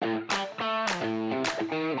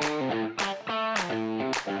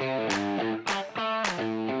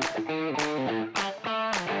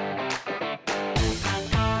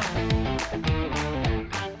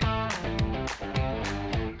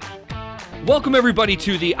Welcome, everybody,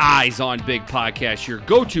 to the Eyes on Big podcast, your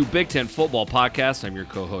go-to Big Ten football podcast. I'm your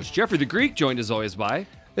co-host, Jeffrey the Greek, joined as always by...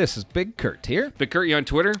 This is Big Kurt here. Big Kurt, you on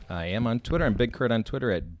Twitter? I am on Twitter. I'm Big Kurt on Twitter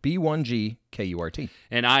at B1GKURT.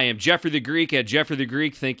 And I am Jeffrey the Greek at Jeffrey the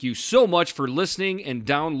Greek. Thank you so much for listening and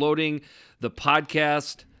downloading the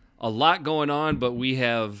podcast. A lot going on, but we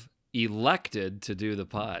have elected to do the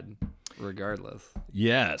pod regardless.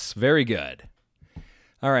 Yes, very good.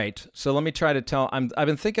 All right, so let me try to tell. I've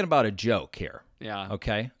been thinking about a joke here. Yeah.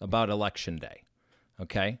 Okay, about Election Day.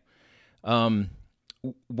 Okay,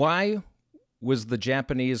 why was the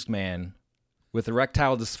Japanese man with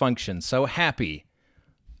erectile dysfunction so happy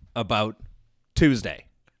about Tuesday?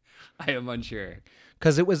 I am unsure.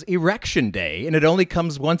 Because it was Erection Day, and it only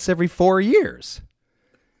comes once every 4 years.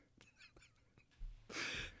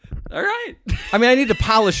 All right. I mean, I need to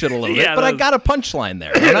polish it a little bit, but I got a punchline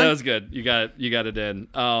there. That was good. You got it in.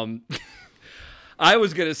 I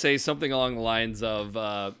was gonna say something along the lines of,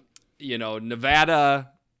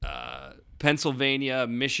 Nevada, Pennsylvania,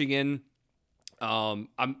 Michigan. I'm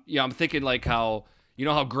thinking like how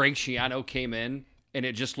Greg Schiano came in and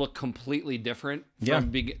it just looked completely different.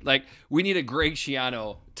 Like we need a Greg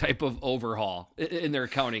Schiano type of overhaul in their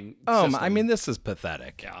accounting system. I mean, this is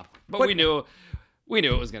pathetic. Yeah, but we knew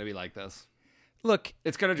it was going to be like this. Look,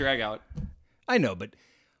 it's going to drag out. I know, but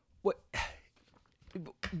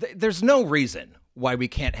there's no reason why we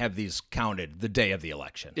can't have these counted the day of the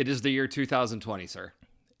election. It is the year 2020, sir.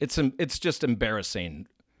 It's just embarrassing.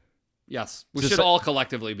 Yes, we should all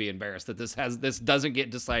collectively be embarrassed that this doesn't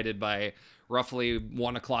get decided by roughly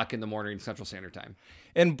 1 o'clock in the morning Central Standard Time.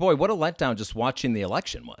 And boy, what a letdown just watching the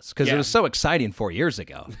election was, because it was so exciting 4 years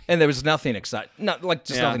ago, and there was nothing exciting.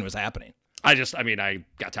 Nothing was happening. I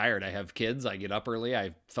got tired. I have kids. I get up early.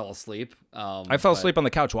 I fell asleep. I fell asleep on the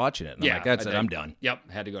couch watching it. And I'm like, that's it. I'm done. Yep.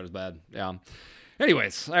 Had to go to bed. Yeah.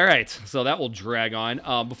 Anyways, all right. So that will drag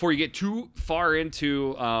on. Before you get too far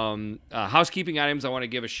into housekeeping items, I want to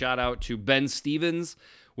give a shout out to Ben Stevens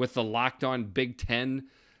with the Locked On Big Ten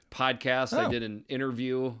podcast. I did an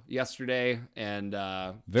interview yesterday, and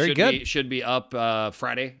should be up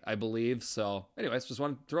Friday, I believe. So anyways, just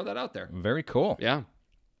want to throw that out there. Very cool. Yeah.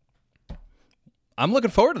 I'm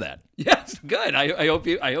looking forward to that. Yes, good. I hope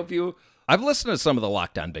you. I've listened to some of the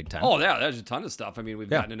Locked On Big Ten. Oh, yeah, there's a ton of stuff. I mean, we've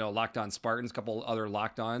gotten to know Locked On Spartans, a couple other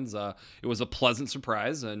Locked Ons. It was a pleasant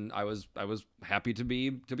surprise, and I was happy to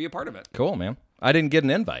be a part of it. Cool, man. I didn't get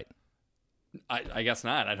an invite. I guess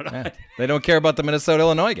not. I don't know. Yeah. They don't care about the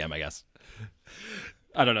Minnesota-Illinois game, I guess.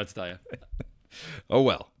 I don't know what to tell you. Oh,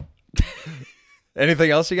 well.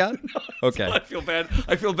 Anything else you got? No, okay. I feel bad.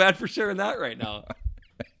 I feel bad for sharing that right now.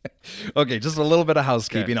 Okay, just a little bit of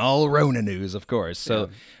housekeeping. Okay. All Rona news, of course. So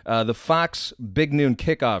the Fox Big Noon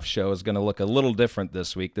Kickoff show is going to look a little different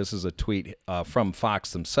this week. This is a tweet from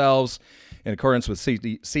Fox themselves. In accordance with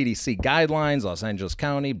CDC guidelines, Los Angeles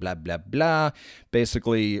County, blah, blah, blah.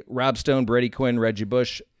 Basically, Rob Stone, Brady Quinn, Reggie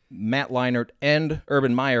Bush, Matt Leinart, and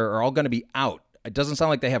Urban Meyer are all going to be out. It doesn't sound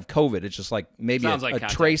like they have COVID. It's just like maybe a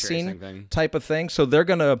tracing type of thing. So they're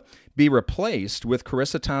going to be replaced with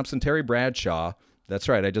Carissa Thompson, Terry Bradshaw. That's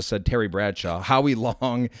right. I just said Terry Bradshaw, Howie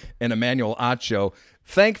Long, and Emmanuel Acho.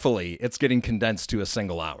 Thankfully, it's getting condensed to a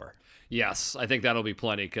single hour. Yes, I think that'll be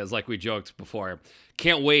plenty because, like we joked before,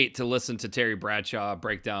 can't wait to listen to Terry Bradshaw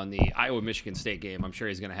break down the Iowa-Michigan State game. I'm sure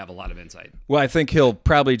he's going to have a lot of insight. Well, I think he'll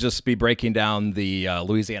probably just be breaking down the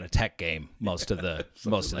Louisiana Tech game most of the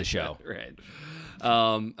show. That, right.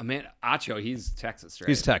 Acho, he's Texas, right?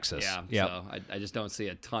 He's Texas. Yeah. So I just don't see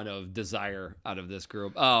a ton of desire out of this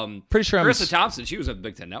group. Pretty sure Carissa Thompson, she was at the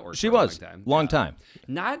Big Ten Network. She was. Long time.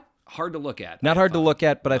 Not hard to look at. Not hard to look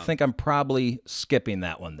at, but I think I'm probably skipping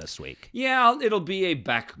that one this week. Yeah, it'll be a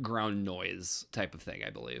background noise type of thing,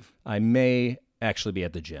 I believe. I may actually be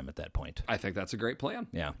at the gym at that point. I think that's a great plan.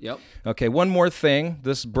 Yeah. Yep. Okay, one more thing.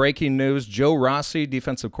 This breaking news, Joe Rossi,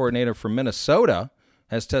 defensive coordinator for Minnesota,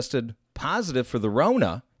 has tested positive for the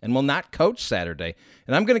Rona and will not coach Saturday.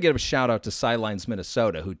 And I'm going to give a shout out to Sidelines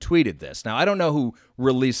Minnesota, who tweeted this. Now, I don't know who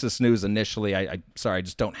released this news initially. I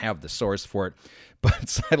just don't have the source for it. But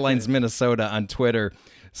Sidelines Minnesota on Twitter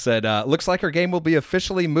said, looks like our game will be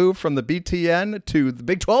officially moved from the BTN to the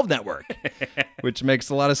Big 12 network, which makes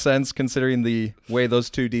a lot of sense considering the way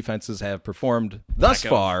those two defenses have performed thus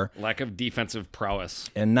far. Lack of defensive prowess.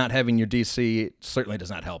 And not having your DC certainly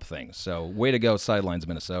does not help things. So way to go, Sidelines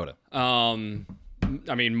Minnesota.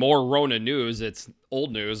 More Rona news. It's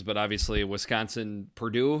old news, but obviously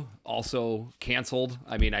Wisconsin-Purdue also canceled.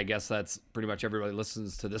 I guess that's pretty much everybody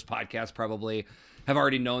listens to this podcast probably have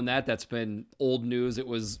already known that. That's been old news. It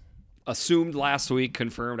was assumed last week,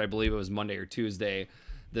 confirmed, I believe it was Monday or Tuesday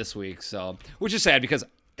this week. So, which is sad because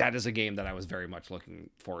that is a game that I was very much looking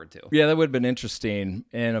forward to. Yeah, that would have been interesting.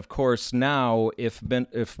 And of course, now if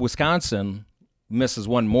Wisconsin misses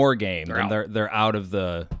one more game, they're out of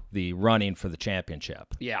the running for the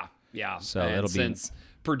championship. Yeah. So and since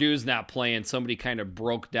Purdue's not playing, somebody kind of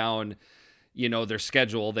broke down, their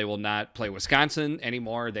schedule. They will not play Wisconsin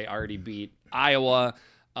anymore. They already beat Iowa.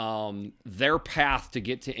 Their path to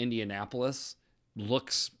get to Indianapolis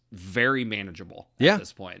looks very manageable at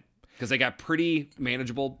this point, because they got pretty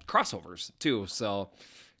manageable crossovers too. So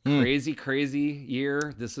crazy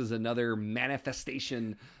year. This is another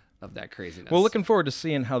manifestation of that craziness. Well, looking forward to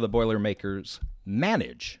seeing how the Boilermakers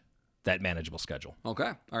manage that manageable schedule.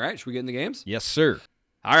 Okay. All right. Should we get in the games? Yes, sir.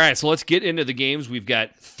 All right. So let's get into the games. We've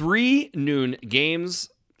got 3 noon games,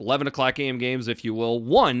 11 o'clock a.m. games, if you will.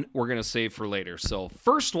 One we're going to save for later. So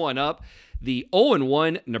first one up, the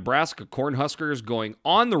 0-1 Nebraska Cornhuskers going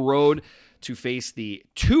on the road to face the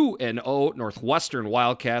 2-0 Northwestern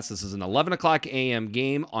Wildcats. This is an 11 o'clock a.m.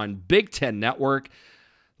 game on Big Ten Network.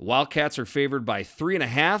 The Wildcats are favored by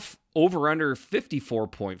 3.5, over under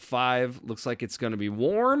 54.5. Looks like it's going to be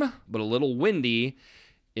warm, but a little windy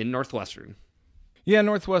in Northwestern. Yeah,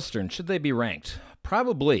 Northwestern, should they be ranked?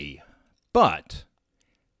 Probably, but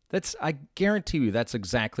I guarantee you that's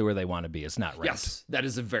exactly where they want to be. It's not ranked. Yes, that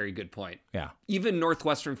is a very good point. Yeah. Even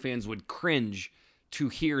Northwestern fans would cringe to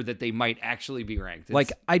hear that they might actually be ranked.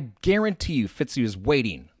 I guarantee you Fitzy was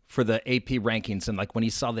waiting for the AP rankings, and when he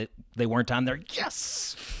saw that they weren't on there,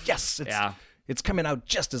 yes, it's coming out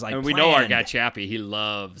just as I planned. We know our guy Chappie. The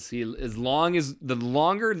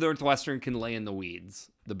longer Northwestern can lay in the weeds,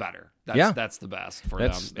 the better. That's the best for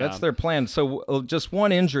them. That's their plan. So just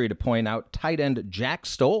one injury to point out: tight end Jack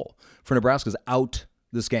Stoll for Nebraska is out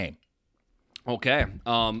this game. Okay,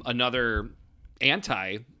 another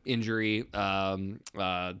anti-injury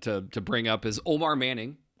to bring up is Omar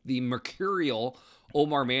Manning, the mercurial.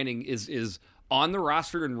 Omar Manning is on the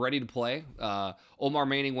roster and ready to play. Omar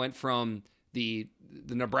Manning went from the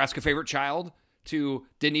Nebraska favorite child to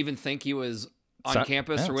didn't even think he was on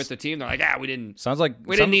campus or with the team. They're like, we didn't.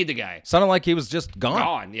 Didn't need the guy. Sounded like he was just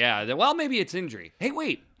gone. Yeah. Well, maybe it's injury. Hey,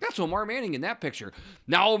 wait, that's Omar Manning in that picture.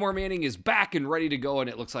 Now Omar Manning is back and ready to go, and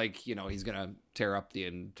it looks like he's going to tear up the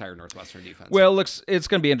entire Northwestern defense. Well, it's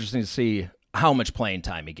going to be interesting to see how much playing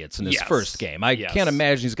time he gets in his first game. I can't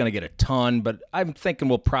imagine he's going to get a ton, but I'm thinking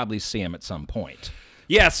we'll probably see him at some point.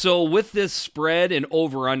 Yeah, so with this spread and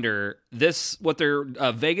over-under, what their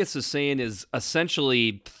Vegas is saying is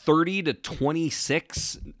essentially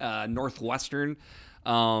 30-26 Northwestern.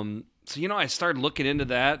 So, I started looking into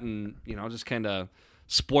that and, just kind of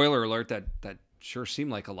spoiler alert that sure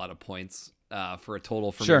seemed like a lot of points for a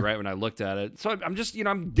total for me right when I looked at it. So I'm just,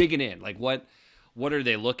 I'm digging in. Like, what are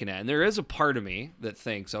they looking at? And there is a part of me that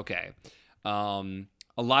thinks, okay, a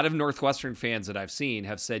lot of Northwestern fans that I've seen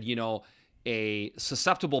have said, a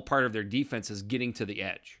susceptible part of their defense is getting to the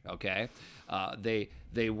edge. Okay,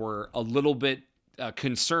 they were a little bit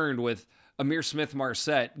concerned with Amir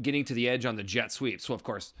Smith-Marset getting to the edge on the jet sweep. So of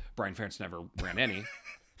course Brian Ferentz never ran any.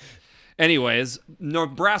 Anyways,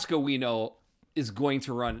 Nebraska we know is going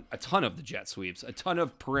to run a ton of the jet sweeps, a ton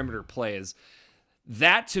of perimeter plays.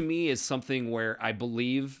 That to me is something where I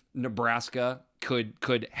believe Nebraska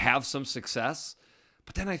could have some success.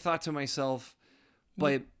 But then I thought to myself,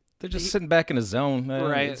 but they're just sitting back in a zone.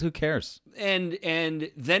 Right. Who cares? And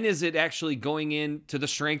then is it actually going into the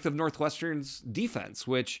strength of Northwestern's defense,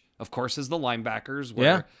 which, of course, is the linebackers,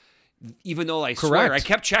 where even though I swear, I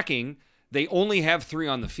kept checking, they only have 3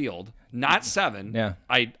 on the field, not 7. Yeah.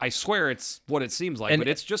 I swear it's what it seems like, but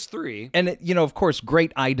it's just 3. And, of course,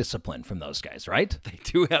 great eye discipline from those guys, right? They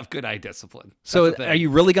do have good eye discipline. So are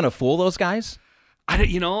you really going to fool those guys?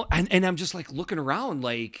 And I'm just looking around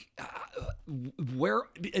where,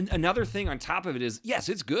 and another thing on top of it is, yes,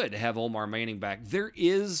 it's good to have Omar Manning back. There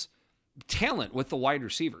is talent with the wide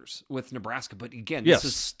receivers with Nebraska, but again, this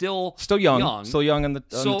is still young. Still young on the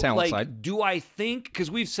talent side. Do I think, because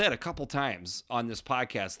we've said a couple times on this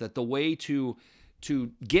podcast that the way to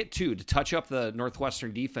touch up the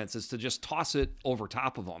Northwestern defense is to just toss it over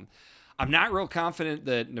top of them. I'm not real confident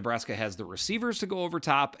that Nebraska has the receivers to go over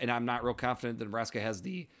top, and I'm not real confident that Nebraska has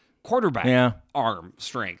the quarterback arm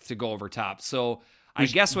strength to go over top. So I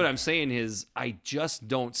guess what I'm saying is I just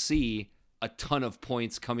don't see a ton of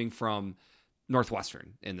points coming from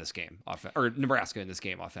Northwestern in this game, or Nebraska in this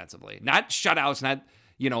game offensively. Not shutouts, not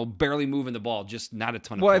barely moving the ball, just not a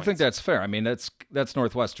ton of points. Well, I think that's fair. I mean, that's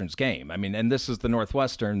Northwestern's game. I mean, and this is the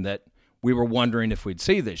Northwestern that we were wondering if we'd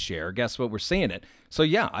see this year. Guess what? We're seeing it. So,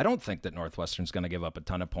 yeah, I don't think that Northwestern's going to give up a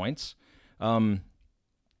ton of points.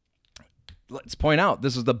 Let's point out,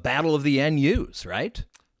 this is the battle of the NUs, right?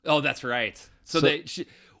 Oh, that's right. So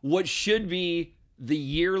what should be the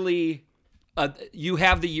yearly. You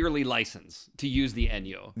have the yearly license to use the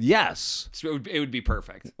NU. Yes. So it would be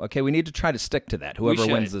perfect. Okay, we need to try to stick to that. Whoever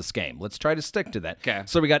wins this game, let's try to stick to that. Okay.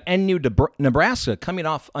 So we got NU Nebraska coming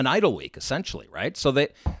off an idle week, essentially, right? So they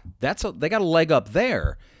got a leg up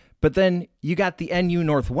there, but then you got the NU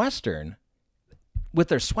Northwestern with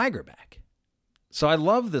their swagger back. So I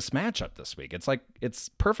love this matchup this week. It's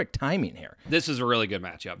perfect timing here. This is a really good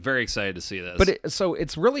matchup. Very excited to see this. But so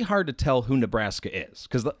it's really hard to tell who Nebraska is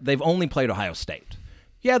because they've only played Ohio State.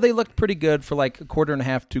 Yeah, they looked pretty good for like a quarter and a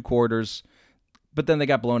half, 2 quarters, but then they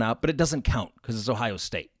got blown out. But it doesn't count because it's Ohio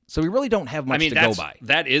State. So we really don't have much to go by.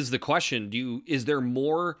 That is the question. Is there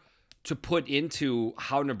more to put into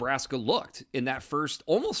how Nebraska looked in that first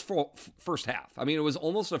half? I mean, it was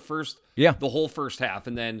almost the whole first half,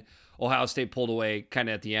 and then Ohio State pulled away kind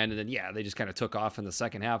of at the end, and then, they just kind of took off in the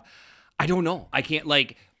second half. I don't know. I can't,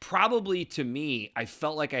 probably to me, I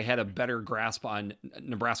felt like I had a better grasp on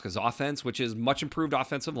Nebraska's offense, which is much improved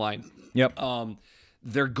offensive line. Yep.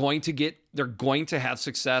 They're going to have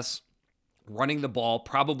success running the ball,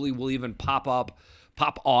 probably will even pop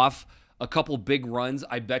off a couple big runs.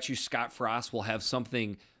 I bet you Scott Frost will have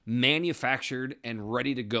something manufactured and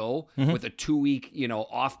ready to go with a 2-week,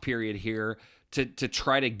 off period here to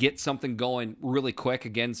try to get something going really quick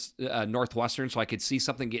against Northwestern, so I could see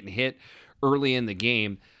something getting hit early in the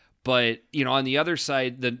game. But, on the other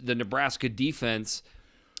side, the Nebraska defense,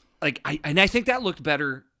 I think that looked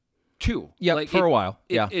better too. Yeah, for a while.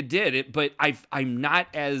 It did. But I'm not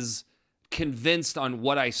as convinced on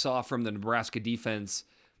what I saw from the Nebraska defense.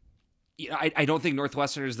 I don't think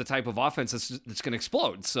Northwestern is the type of offense that's going to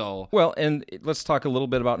explode. So and let's talk a little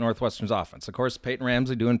bit about Northwestern's offense. Of course, Peyton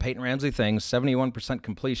Ramsey doing Peyton Ramsey things, 71%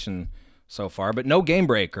 completion so far, but no game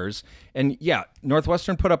breakers. And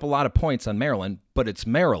Northwestern put up a lot of points on Maryland, but it's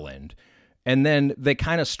Maryland. And then they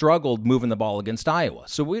kind of struggled moving the ball against Iowa.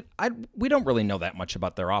 So we don't really know that much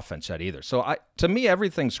about their offense yet either. So to me,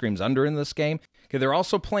 everything screams under in this game. Okay, they're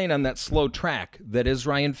also playing on that slow track that is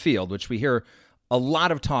Ryan Field, which we hear a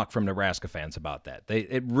lot of talk from Nebraska fans about that.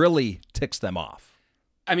 It really ticks them off.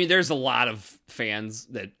 I mean, there's a lot of fans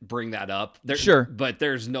that bring that up. Sure. But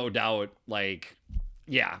there's no doubt, probably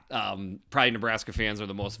Nebraska fans are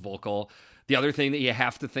the most vocal. The other thing that you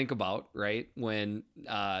have to think about, right, when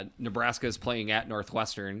Nebraska is playing at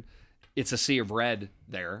Northwestern, it's a sea of red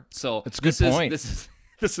there. So it's a good point.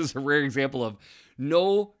 This is a rare example of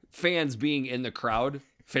no fans being in the crowd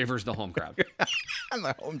favors the home crowd. On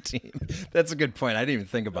the home team. That's a good point. I didn't even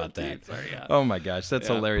think about that. Sorry, yeah. Oh my gosh, that's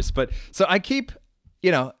hilarious. But so I keep,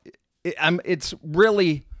 it's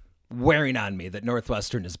really wearing on me that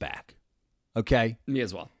Northwestern is back. Okay? Me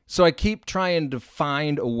as well. So I keep trying to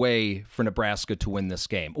find a way for Nebraska to win this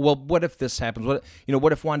game. Well, what if this happens? What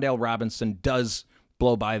if Wan'Dale Robinson does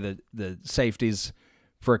blow by the safeties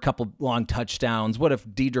for a couple long touchdowns? What if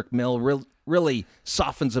Dedrick Mill really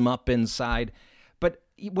softens them up inside? But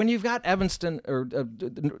when you've got Evanston or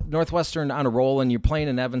Northwestern on a roll and you're playing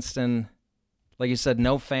in Evanston, like you said,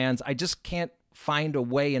 no fans, I just can't find a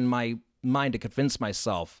way in my mind to convince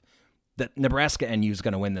myself that Nebraska NU is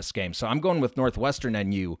going to win this game. So I'm going with Northwestern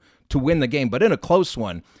NU to win the game, but in a close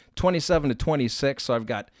one, 27-26. So I've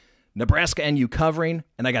got Nebraska NU covering,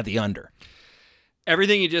 and I got the under.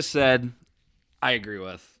 Everything you just said, I agree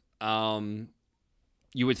with.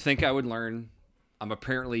 You would think I would learn. I'm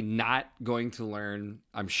apparently not going to learn.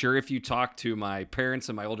 I'm sure if you talk to my parents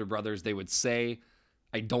and my older brothers, they would say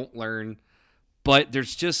I don't learn. But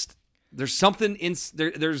there's something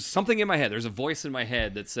there's something in my head. There's a voice in my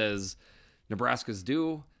head that says Nebraska's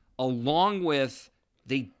due, along with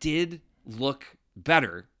they did look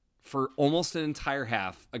better for almost an entire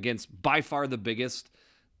half against by far the biggest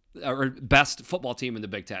or best football team in the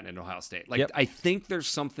Big Ten in Ohio State. I think there's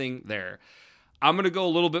something there. I'm going to go a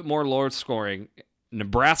little bit more lower scoring.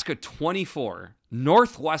 Nebraska 24,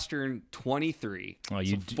 Northwestern 23. Oh,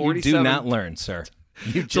 you do not learn, sir.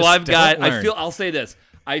 You just I'll say this.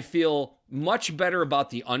 I feel much better about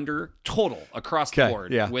the under total across the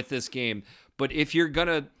board with this game. But if you're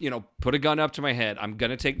going to, put a gun up to my head, I'm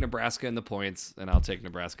going to take Nebraska in the points, and I'll take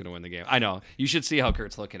Nebraska to win the game. I know. You should see how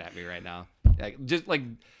Kurt's looking at me right now. Like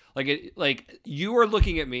you are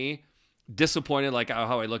looking at me disappointed, like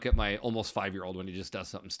how I look at my almost 5-year-old when he just does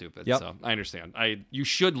something stupid. Yep. So I understand. You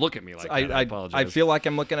should look at me like that. I apologize. I feel like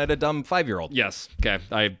I'm looking at a dumb 5-year-old. Yes. Okay.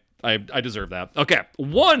 I deserve that. Okay.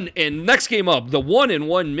 Next game up, the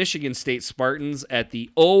 1-1 Michigan State Spartans at the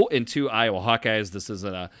 0-2 Iowa Hawkeyes. This is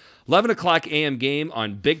an 11 o'clock a.m. game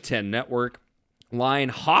on Big Ten Network. Line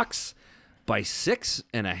Hawks by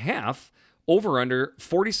 6.5, over under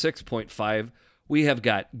 46.5. We have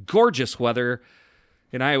got gorgeous weather.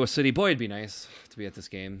 in Iowa City. Boy, it'd be nice to be at this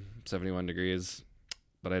game. 71 degrees.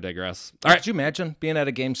 But I digress. All right. Could you imagine being at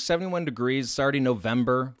a game, 71 degrees, it's already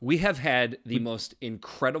November? We have had the most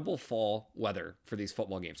incredible fall weather for these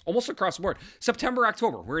football games, almost across the board. September,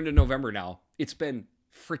 October. We're into November now. It's been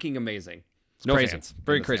freaking amazing. No crazy. Fans.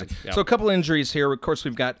 Very crazy. Yep. So a couple injuries here. Of course,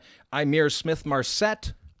 we've got Ihmir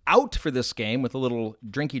Smith-Marsette out for this game with a little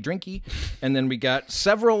drinky. And then we got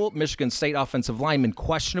several Michigan State offensive linemen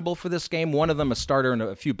questionable for this game. One of them a starter and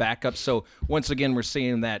a few backups. So once again, we're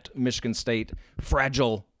seeing that Michigan State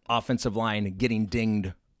fragile offensive line getting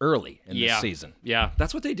dinged early in this season. Yeah,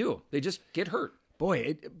 that's what they do. They just get hurt.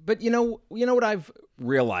 Boy, but you know what I've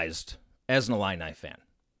realized as an Illini fan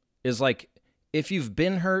is like if you've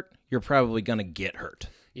been hurt, you're probably going to get hurt.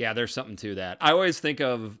 Yeah, there's something to that. I always think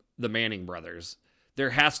of the Manning brothers.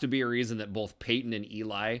 There has to be a reason that both Peyton and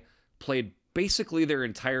Eli played basically their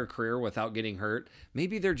entire career without getting hurt.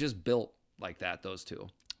 Maybe they're just built like that, those two.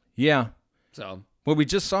 Yeah. So, well, we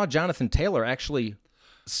just saw Jonathan Taylor actually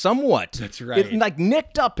somewhat. That's right. Like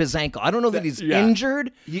nicked up his ankle. I don't know that he's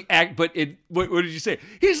injured. What did you say?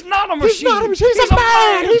 He's not a machine. He's not a machine. He's a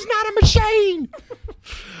man. He's not a machine.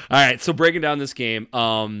 All right. So breaking down this game,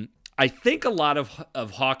 I think a lot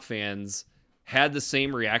of Hawk fans had the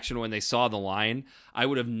same reaction when they saw the line. I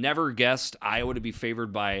would have never guessed Iowa to be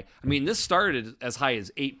favored by, this started as high as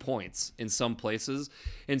 8 points in some places.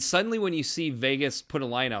 And suddenly when you see Vegas put a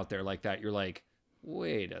line out there like that, you're like,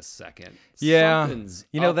 wait a second. Yeah. Something's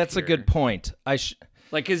that's here. A good point.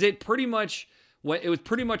 Because it pretty much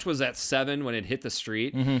was at 7 when it hit the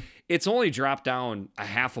street. Mm-hmm. It's only dropped down a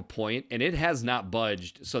half a point, and it has not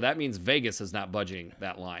budged. So that means Vegas is not budging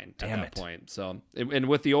that line at that point. So, and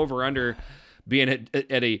with the over-under being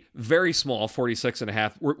at a very small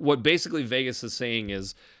 46.5, what basically Vegas is saying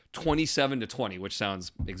is 27-20, which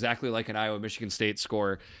sounds exactly like an Iowa-Michigan State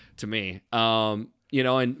score to me. And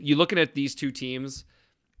you looking at these two teams,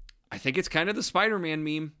 I think it's kind of the Spider-Man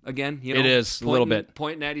meme again. It is a little bit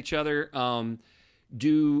pointing at each other.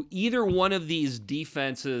 Do either one of these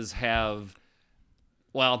defenses have?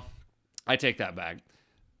 Well, I take that back.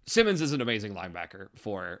 Simmons is an amazing linebacker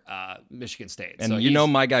for Michigan State,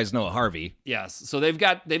 and my guys Noah Harvey. Yes, so they've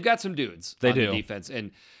got some dudes. They on do the defense,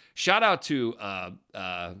 and shout out to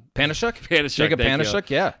Panashuk, Jacob Panashuk.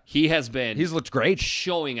 Yeah, he's looked great,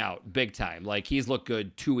 showing out big time. Like he's looked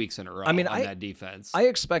good 2 weeks in a row. On that defense. I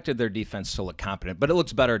expected their defense to look competent, but it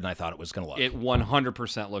looks better than I thought it was going to look. It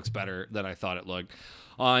 100% looks better than I thought it looked.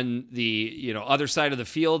 On the other side of the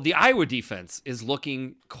field, the Iowa defense is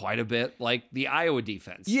looking quite a bit like the Iowa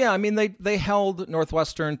defense. Yeah, they held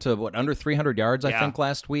Northwestern to under 300 yards, I think,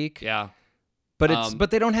 last week. Yeah. But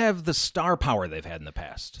they don't have the star power they've had in the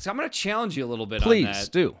past. So I'm going to challenge you a little bit on that. Please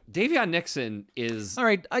do. Davion Nixon is all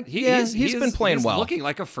right. He's been playing well. Looking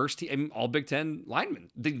like a first-team All Big Ten lineman,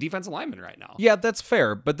 defensive lineman right now. Yeah, that's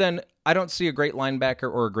fair. But then I don't see a great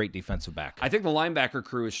linebacker or a great defensive back. I think the linebacker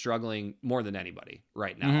crew is struggling more than anybody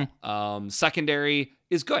right now. Mm-hmm. Secondary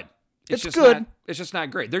is good. It's just good. It's just not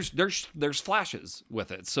great. There's flashes with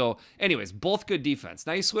it. So, anyways, both good defense.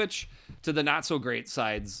 Now you switch to the not so great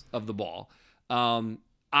sides of the ball.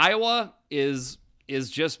 Iowa is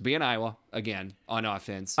just being Iowa again on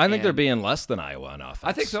offense. I think they're being less than Iowa on offense.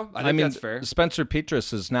 I think so. I think that's fair. Spencer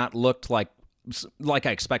Petras has not looked like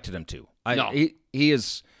I expected him to. No. He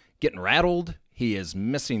is getting rattled. He is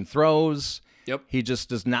missing throws. Yep. He just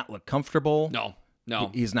does not look comfortable. No.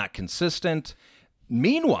 He's not consistent.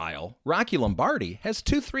 Meanwhile, Rocky Lombardi has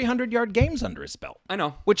 2 300-yard games under his belt. I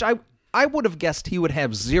know. Which I would have guessed he would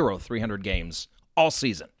have 0 300 games all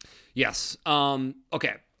season. Yes.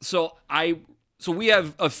 Okay. So we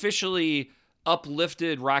have officially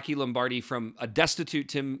uplifted Rocky Lombardi from a destitute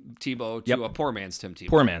Tim Tebow to a poor man's Tim Tebow.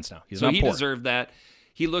 Poor man's now. He deserved that.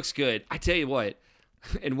 He looks good. I tell you what,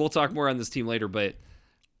 and we'll talk more on this team later, but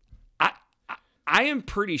I am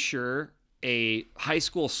pretty sure a high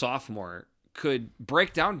school sophomore could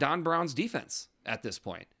break down Don Brown's defense at this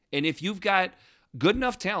point. And if you've got good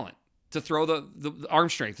enough talent to throw the arm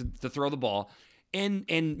strength to throw the ball, and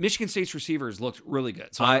Michigan State's receivers looked really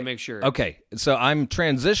good. So I want to make sure. Okay, so I'm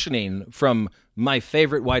transitioning from my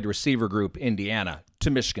favorite wide receiver group, Indiana, to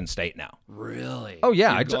Michigan State now. Really? Oh,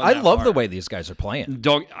 yeah. I love the way these guys are playing.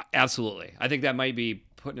 Absolutely. I think that might be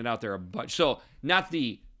putting it out there a bunch. So not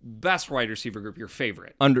the best wide receiver group, your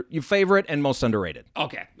favorite. Your favorite and most underrated.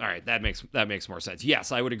 Okay. All right. That makes more sense.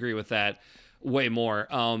 Yes, I would agree with that way more.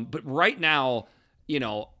 But right now,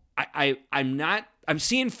 I'm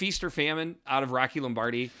seeing feast or famine out of Rocky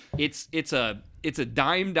Lombardi. It's a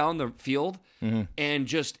dime down the field and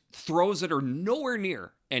just throws that are nowhere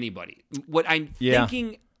near anybody. What I'm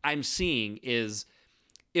thinking I'm seeing is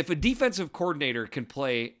if a defensive coordinator can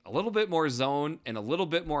play a little bit more zone and a little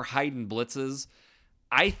bit more hide and blitzes,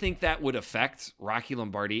 I think that would affect Rocky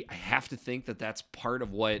Lombardi. I have to think that that's part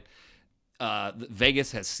of what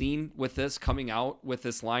Vegas has seen with this coming out with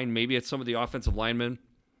this line. Maybe it's some of the offensive linemen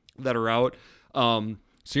that are out. So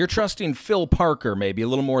you're trusting Phil Parker maybe a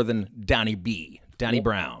little more than Donnie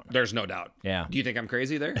Brown. There's no doubt. Yeah. Do you think I'm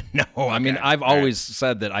crazy there? No, I mean, I've always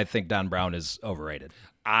said that I think Don Brown is overrated.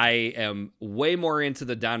 I am way more into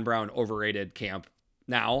the Don Brown overrated camp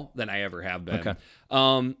now than I ever have been. Okay.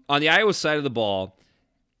 On the Iowa side of the ball,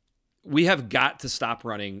 we have got to stop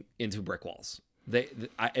running into brick walls.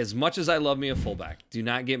 As much as I love me a fullback, do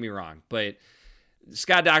not get me wrong, but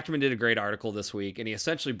Scott Docterman did a great article this week, and he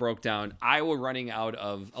essentially broke down Iowa running out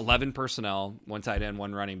of 11 personnel, one tight end,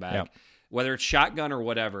 one running back, whether it's shotgun or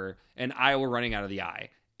whatever, and Iowa running out of the eye.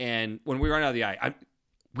 And when we run out of the eye,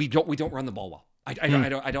 we don't run the ball well.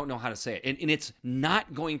 I don't know how to say it. And it's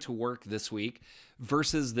not going to work this week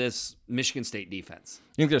versus this Michigan State defense.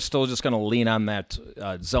 You think they're still just going to lean on that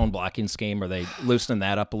zone blocking scheme? Are they loosening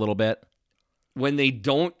that up a little bit? When they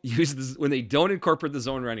don't incorporate the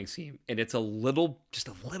zone running scheme, and it's just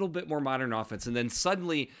a little bit more modern offense, and then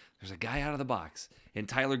suddenly there's a guy out of the box, and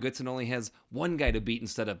Tyler Goodson only has one guy to beat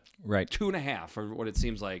instead of 2.5, or what it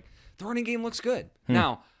seems like. The running game looks good.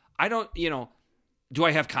 Now, I don't, do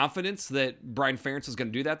I have confidence that Brian Ferentz is going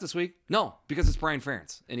to do that this week? No, because it's Brian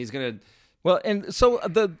Ferentz, and he's going to. Well, and so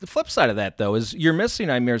the flip side of that, though, is you're missing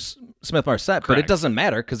Ihmir Smith-Marsette, but it doesn't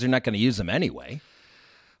matter because you're not going to use him anyway.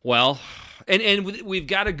 Well, and we've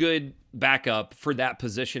got a good backup for that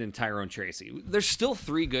position in Tyrone Tracy. There's still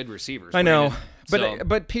 3 good receivers. I know,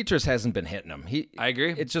 but Petras hasn't been hitting him. I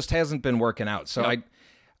agree. It just hasn't been working out. So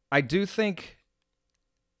I do think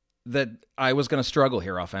that I was going to struggle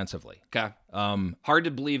here offensively. Okay. Hard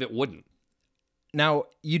to believe it wouldn't. Now,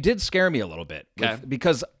 you did scare me a little bit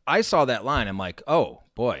because I saw that line. I'm like, oh,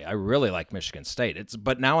 boy, I really like Michigan State.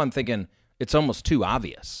 But now I'm thinking it's almost too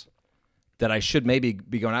obvious that I should maybe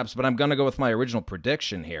be going opposite. But I'm going to go with my original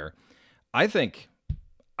prediction here. I think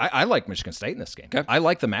I like Michigan State in this game. Okay. I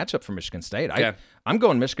like the matchup for Michigan State. Okay. I'm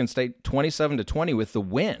going Michigan State 27-20 with the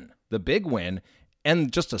win, the big win,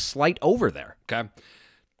 and just a slight over there. Okay.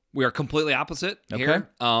 We are completely opposite here.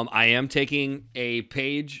 I am taking a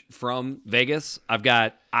page from Vegas. I've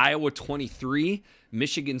got Iowa 23,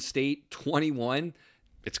 Michigan State 21.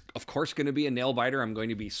 It's, of course, going to be a nail biter. I'm going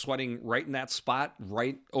to be sweating right in that spot,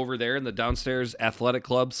 right over there in the downstairs athletic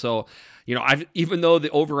club. So, even though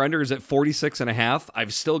the over-under is at 46.5,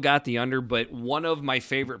 I've still got the under. But one of my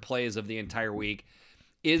favorite plays of the entire week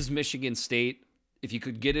is Michigan State. If you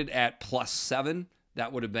could get it at +7,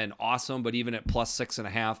 that would have been awesome. But even at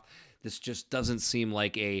 +6.5, this just doesn't seem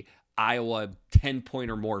like a Iowa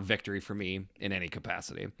 10-point or more victory for me in any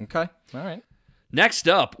capacity. Okay. All right. Next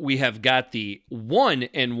up, we have got the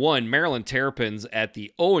 1-1 Maryland Terrapins at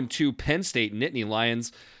the 0-2 Penn State Nittany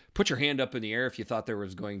Lions. Put your hand up in the air if you thought there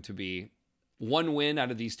was going to be one win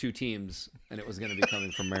out of these two teams, and it was going to be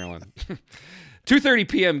coming from Maryland. 2:30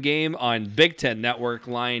 p.m. game on Big Ten Network.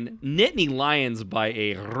 Line Nittany Lions by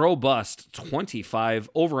a robust 25,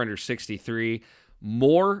 over under 63.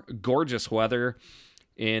 More gorgeous weather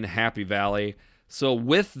in Happy Valley. So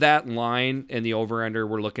with that line and the over-under,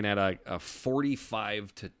 we're looking at a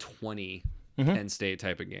 45-20 Penn State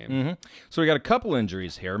type of game. Mm-hmm. So we got a couple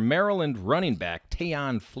injuries here. Maryland running back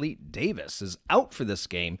Tayon Fleet Davis is out for this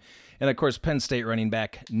game. And, of course, Penn State running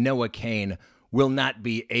back Noah Cain will not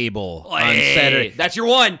be able on Saturday. That's your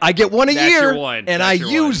one. I get one a year, your one. And I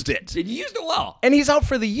used it. And you used it well. And he's out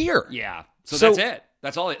for the year. Yeah. So that's it.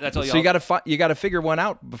 That's all. So you got to figure one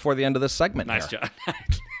out before the end of this segment. Nice job.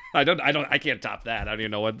 I can't top that. I don't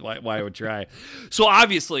even know why I would try. So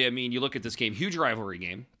obviously, I mean, you look at this game, huge rivalry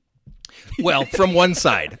game. Well, from one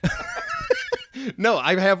side. No,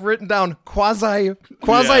 I have written down quasi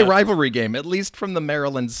rivalry game, at least from the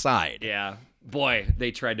Maryland side. Yeah. Boy,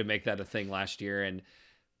 they tried to make that a thing last year, and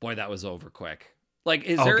boy, that was over quick. Like,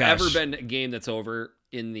 has there ever been a game that's over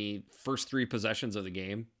in the first 3 possessions of the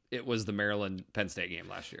game? It was the Maryland-Penn State game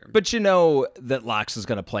last year. But you know that Locks is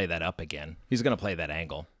going to play that up again. He's going to play that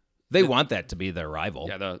angle. They want that to be their rival.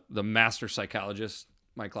 Yeah, the master psychologist,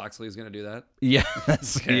 Mike Locksley, is going to do that?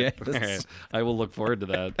 Yes. Okay. Yes. Right. I will look forward to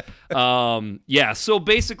that. Yeah, so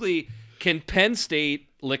basically, can Penn State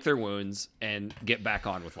lick their wounds and get back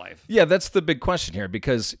on with life? Yeah, that's the big question here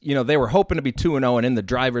because, they were hoping to be 2-0 and in the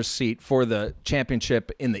driver's seat for the championship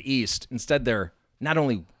in the East. Instead, they're not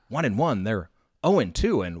only 1-1, they're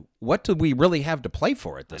 0-2, and what do we really have to play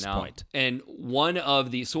for at this point? And one of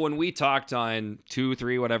the, so when we talked on 2,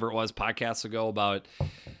 3, whatever it was, podcasts ago about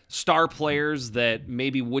star players that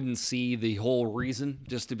maybe wouldn't see the whole reason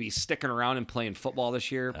just to be sticking around and playing football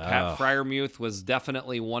this year. Pat Freiermuth was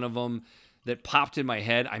definitely one of them that popped in my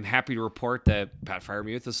head. I'm happy to report that Pat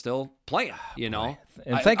Freiermuth is still playing, And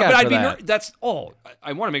thank God for that.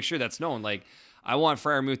 I want to make sure that's known. Like, I want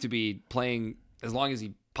Freiermuth to be playing as long as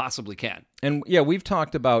he possibly can. And yeah, we've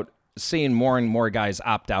talked about seeing more and more guys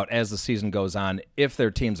opt out as the season goes on if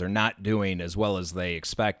their teams are not doing as well as they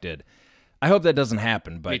expected. I hope that doesn't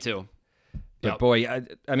happen. But me too. But boy,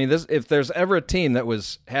 I mean, if there's ever a team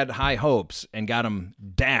that had high hopes and got them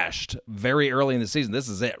dashed very early in the season, this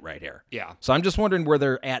is it right here. Yeah. So I'm just wondering where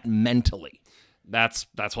they're at mentally. That's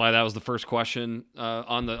why that was the first question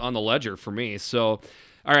on the ledger for me. So,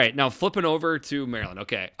 all right, now flipping over to Maryland.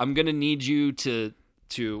 Okay, I'm gonna need you to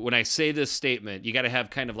when I say this statement, you got to have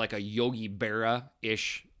kind of like a Yogi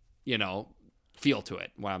Berra-ish, feel to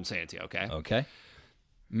it. What I'm saying to you. Okay. Okay.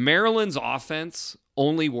 Maryland's offense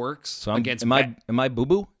only works against. Am I Boo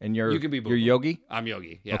Boo and you can be Boo Boo. You're Yogi? I'm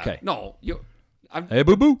Yogi. Yeah. Okay. No, hey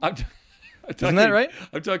Boo Boo. Isn't that right?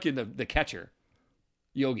 I'm talking the catcher,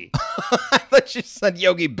 Yogi. I thought you said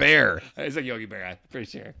Yogi Bear. I said Yogi Bear. I'm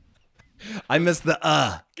pretty sure. I missed the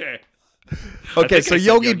Okay. Okay, so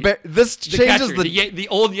Yogi Bear. This changes the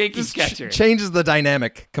old Yankees catcher. Changes the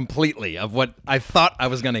dynamic completely of what I thought I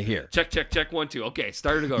was going to hear. Check 1 2. Okay,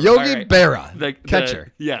 started to go. Yogi Berra, the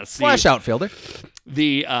catcher. Yes, slash outfielder.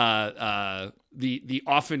 The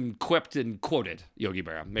often quipped and quoted Yogi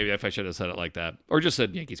Berra. Maybe if I should have said it like that, or just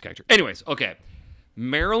said Yankees catcher. Anyways, okay.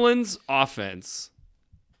 Maryland's offense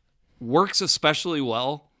works especially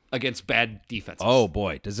well against bad defenses. Oh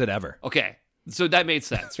boy, does it ever? Okay. So that made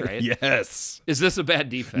sense, right? Yes. Is this a bad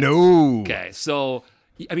defense? No. Okay. So,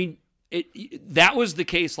 I mean, that was the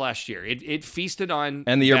case last year. It feasted on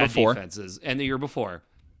and the year bad before defenses. And the year before.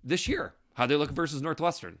 This year, how they look versus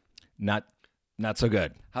Northwestern? Not so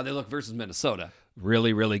good. How they look versus Minnesota?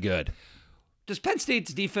 Really, really good. Does Penn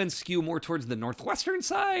State's defense skew more towards the Northwestern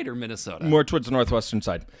side or Minnesota? More towards the Northwestern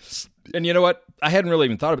side. And you know what? I hadn't really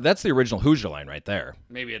even thought of it. That's the original Hoosier line right there.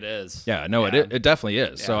 Maybe it is. Yeah, no, yeah. It definitely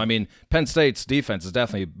is. Yeah. So, I mean, Penn State's defense is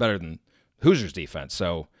definitely better than Hoosiers' defense.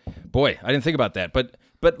 So, boy, I didn't think about that. But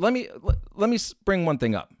let me bring one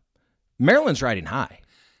thing up. Maryland's riding high.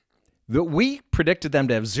 We predicted them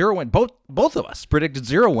to have 0 wins. Both of us predicted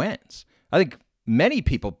 0 wins. I think many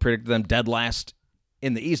people predicted them dead last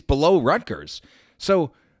in the East, below Rutgers.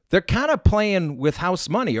 So they're kind of playing with house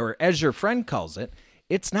money, or as your friend calls it,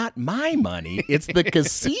 it's not my money, it's the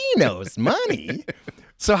casino's money.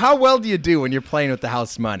 So how well do you do when you're playing with the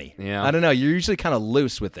house money? Yeah. I don't know. You're usually kind of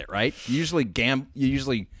loose with it, right? You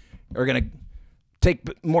usually are going to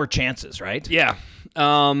take more chances, right? Yeah.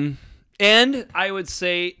 And I would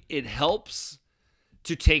say it helps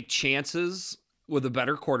to take chances with a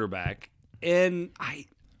better quarterback. And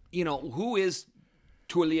who is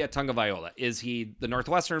Tulia Tagovailoa? Is he the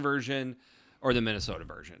Northwestern version or the Minnesota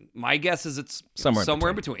version? My guess is it's somewhere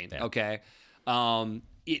in between. Yeah. Okay.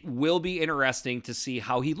 It will be interesting to see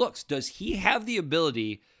how he looks. Does he have the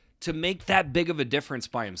ability to make that big of a difference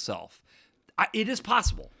by himself? It is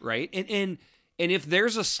possible, right? And if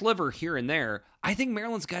there's a sliver here and there, I think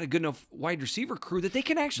Maryland's got a good enough wide receiver crew that they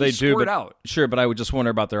can actually score it out. Sure, but I would just wonder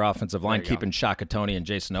about their offensive line, keeping Shaka Toney and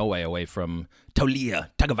Jason Oweh away from Tulia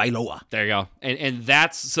Tagovailoa. There you go. And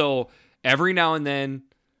that's so every now and then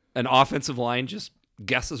an offensive line just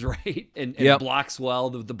guesses right and blocks well,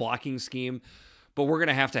 the blocking scheme. But we're going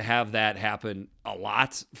to have that happen a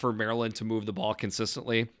lot for Maryland to move the ball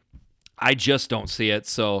consistently. I just don't see it.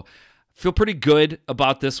 So feel pretty good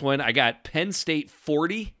about this one. I got Penn State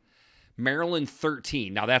 40, Maryland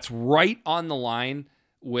 13. Now that's right on the line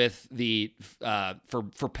with the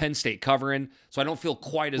for Penn State covering, so I don't feel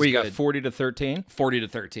quite as good. You got 40 to 13? 40 to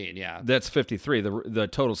 13, yeah. That's 53. The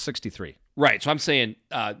total's 63. Right, so I'm saying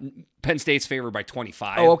Penn State's favored by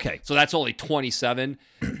 25. Oh, okay. So that's only 27.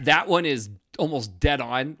 That one is almost dead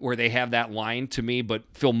on where they have that line to me, but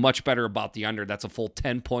feel much better about the under. That's a full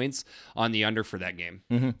 10 points on the under for that game.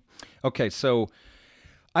 Mm-hmm. Okay, so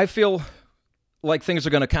I feel like things are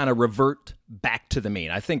going to kind of revert back to the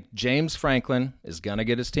mean. I think James Franklin is going to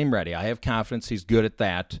get his team ready. I have confidence he's good at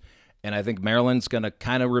that. And I think Maryland's going to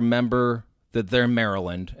kind of remember that they're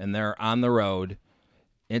Maryland and they're on the road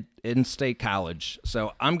in State College.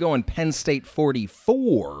 So I'm going Penn State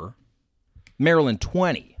 44, Maryland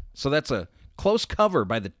 20. So that's a close cover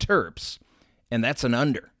by the Terps, and that's an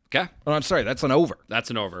under. Okay. Oh, I'm sorry, that's an over. That's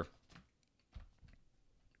an over.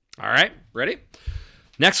 All right, ready?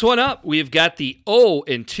 Next one up, we've got the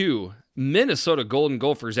 0-2 Minnesota Golden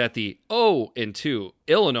Gophers at the 0-2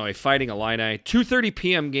 Illinois Fighting Illini. 2:30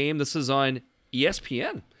 p.m. game. This is on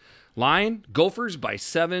ESPN. Line, Gophers by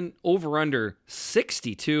 7, over under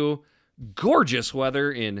 62. Gorgeous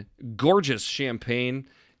weather in gorgeous Champaign,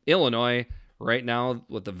 Illinois. Right now,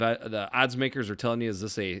 what the odds makers are telling me is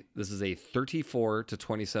this is a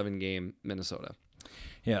 34-27 game Minnesota.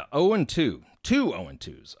 Yeah, 0-2. 2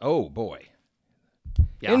 0-2s. Oh, boy.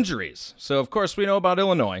 Yeah. Injuries. So, of course, we know about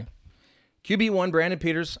Illinois. QB1, Brandon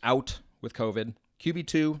Peters, out with COVID.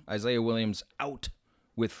 QB2, Isaiah Williams, out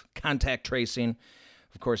with contact tracing.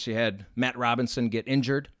 Of course, you had Matt Robinson get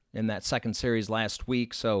injured in that second series last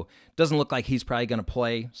week, so it doesn't look like he's probably going to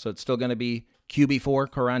play. So it's still going to be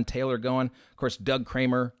QB4, Karan Taylor going. Of course, Doug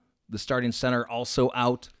Kramer, the starting center, also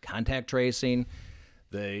out, contact tracing.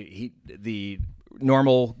 The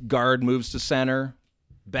normal guard moves to center,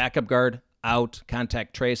 backup guard out,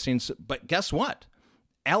 contact tracing. But guess what?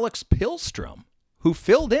 Alex Pihlstrom, who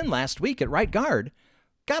filled in last week at right guard,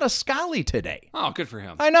 got a Scully today. Oh, good for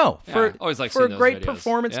him. I know. Yeah, always like for seeing a those great videos.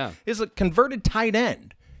 performance. Yeah. Is a converted tight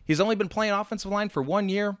end. He's only been playing offensive line for 1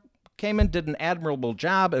 year. Came in, did an admirable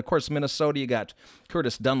job. Of course, Minnesota, you got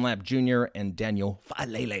Curtis Dunlap Jr. and Daniel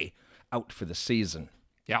Falele out for the season.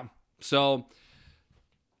 Yeah. So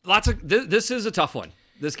lots of this is a tough one.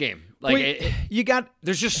 This game,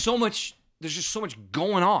 there's just so much. There's just so much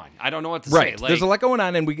going on. I don't know what to say. There's a lot going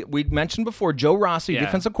on, and we mentioned before, Joe Rossi,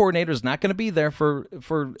 defensive coordinator, is not going to be there for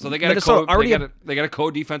so they got Minnesota. They got a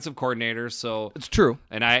co-defensive coordinator. So it's true.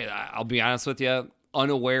 And I'll be honest with you,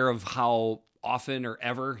 unaware of how often or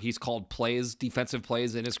ever he's called defensive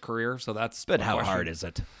plays in his career. So that's. But how hard is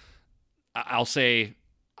it? I'll say,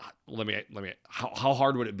 let me. How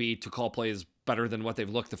hard would it be to call plays better than what they've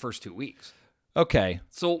looked the first 2 weeks? Okay.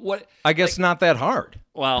 So what? I guess not that hard.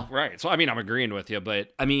 Well, right. So I mean, I'm agreeing with you,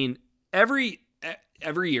 but I mean, every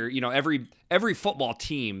year, every football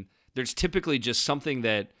team, there's typically just something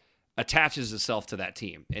that attaches itself to that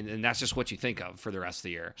team, and that's just what you think of for the rest of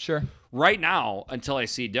the year. Sure. Right now, until I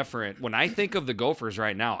see different, when I think of the Gophers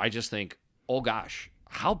right now, I just think, oh gosh,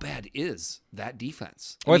 how bad is that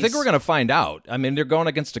defense? Well, I think we're going to find out. I mean, they're going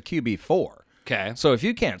against a QB4. Okay. So if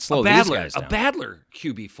you can't slow these guys down. A Badler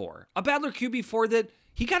QB4 that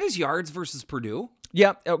he got his yards versus Purdue.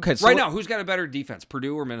 Yeah, okay. So right now, who's got a better defense,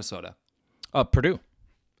 Purdue or Minnesota? Purdue.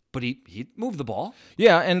 But he moved the ball.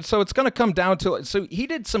 Yeah, and so it's going to come down to, so he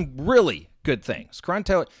did some really good things. Karan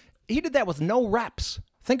Taylor, he did that with no reps.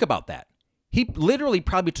 Think about that. He literally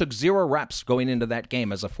probably took 0 reps going into that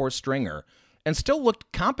game as a 4th-stringer and still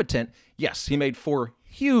looked competent. Yes, he made 4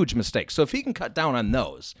 huge mistakes. So if he can cut down on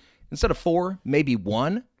those, instead of 4, maybe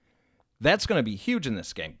 1, that's going to be huge in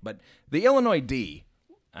this game. But the Illinois D,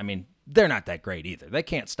 I mean, they're not that great either. They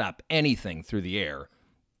can't stop anything through the air.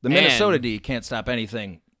 The Minnesota D can't stop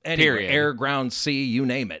anything anywhere. Period. Air, ground, sea, you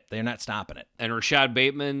name it. They're not stopping it. And Rashad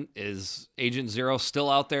Bateman is Agent Zero, still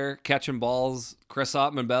out there catching balls. Chris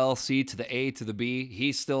Ottman-Bell, C to the A to the B,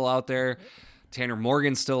 he's still out there. Tanner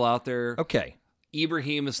Morgan's still out there. Okay.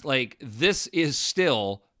 Ibrahim is this is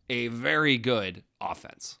still a very good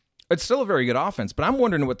offense. It's still a very good offense, but I'm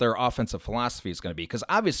wondering what their offensive philosophy is going to be, because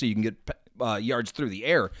obviously you can get yards through the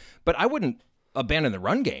air, but I wouldn't abandon the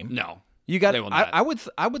run game. No, you got. They will not.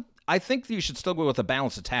 I think you should still go with a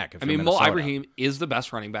balanced attack. I mean, Mo Ibrahim is the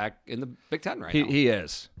best running back in the Big Ten right now. He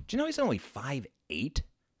is. Do you know he's only 5'8"? 5'8".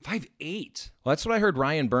 Well, that's what I heard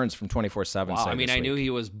Ryan Burns from 24/7 say. Wow, I mean, this I knew week. he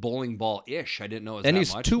was bowling ball-ish. I didn't know it was and that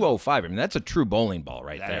he's much. 205. I mean, that's a true bowling ball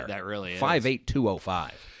right there. That really is. 5'8",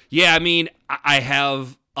 205. Yeah, I mean, I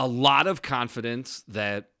have a lot of confidence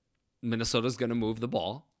that Minnesota's going to move the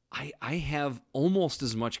ball. I have almost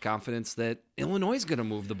as much confidence that Illinois is going to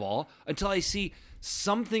move the ball until I see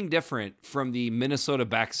something different from the Minnesota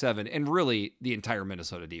back seven and really the entire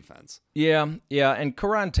Minnesota defense. Yeah. And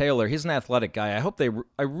Karan Taylor, he's an athletic guy.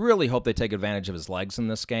 I really hope they take advantage of his legs in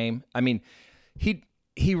this game. I mean, he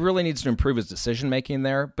really needs to improve his decision making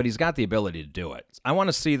there, but he's got the ability to do it. I want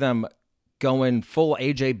to see them going full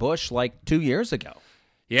AJ Bush like 2 years ago.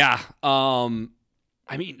 Yeah.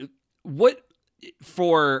 I mean, what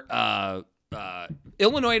for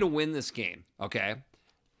Illinois to win this game, okay?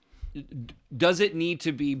 Does it need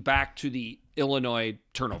to be back to the Illinois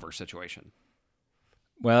turnover situation?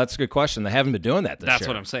 Well, that's a good question. They haven't been doing that this year. That's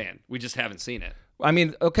what I'm saying. We just haven't seen it. I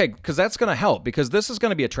mean, okay, because that's going to help, because this is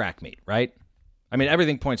going to be a track meet, right? I mean,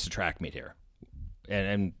 everything points to track meet here.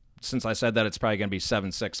 And since I said that, it's probably going to be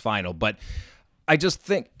 7-6 final. But I just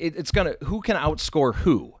think it's going to, who can outscore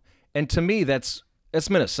who? And to me, that's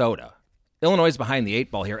Minnesota. Illinois is behind the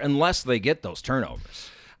 8 ball here, unless they get those turnovers.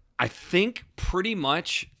 I think pretty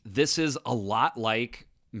much this is a lot like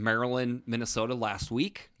Maryland, Minnesota last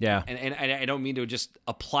week. Yeah. And I don't mean to just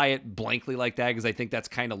apply it blankly like that, because I think that's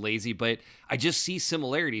kind of lazy, but I just see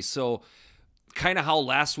similarities. So kind of how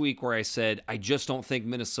last week where I said I just don't think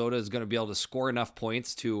Minnesota is going to be able to score enough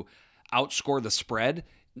points to outscore the spread.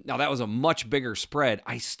 Now, that was a much bigger spread.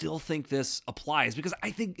 I still think this applies because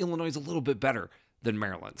I think Illinois is a little bit better than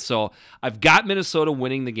Maryland. So I've got Minnesota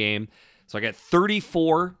winning the game. So I got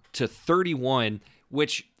 34-31,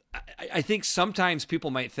 which I think sometimes people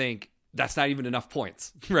might think that's not even enough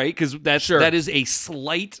points, right? Because that is a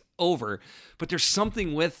slight over. But there's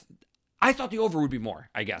something with, I thought the over would be more,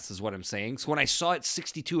 I guess is what I'm saying. So when I saw it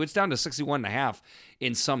 62, it's down to 61.5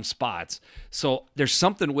 in some spots. So there's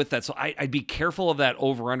something with that. So I'd be careful of that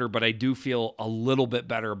over-under, but I do feel a little bit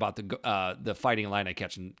better about the Fighting Illini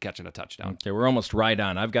catching a touchdown. Okay, we're almost right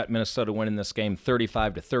on. I've got Minnesota winning this game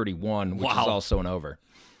 35-31, which is also an over.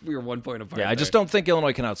 We were 1 point apart. Yeah, I just don't think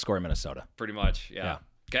Illinois can outscore Minnesota. Pretty much, yeah.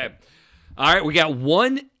 Okay. All right, we got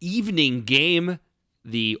one evening game.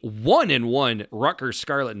 The 1-1 Rutgers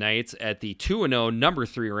Scarlet Knights at the 2-0 number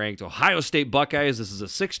 3 ranked Ohio State Buckeyes. This is a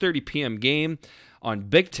 6:30 p.m. game on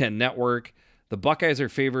Big Ten Network. The Buckeyes are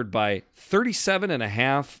favored by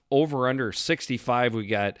 37.5, over under 65. We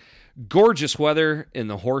got gorgeous weather in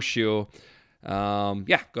the Horseshoe. Go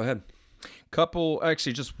ahead.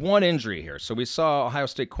 Just one injury here. So we saw Ohio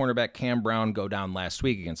State cornerback Cam Brown go down last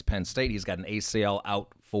week against Penn State. He's got an ACL out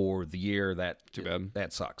for the year. Too bad.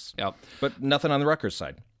 That sucks. Yep. But nothing on the Rutgers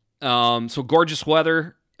side. So gorgeous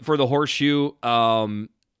weather for the Horseshoe.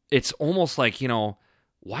 It's almost like,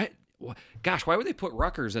 why would they put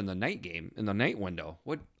Rutgers in the night game, in the night window?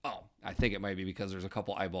 I think it might be because there's a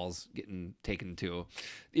couple eyeballs getting taken to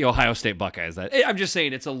the Ohio State Buckeyes. I'm just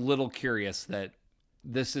saying it's a little curious that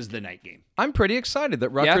this is the night game. I'm pretty excited that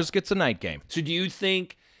Rutgers gets a night game. So do you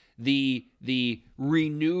think the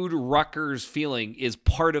renewed Rutgers feeling is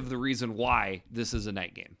part of the reason why this is a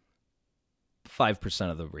night game? 5%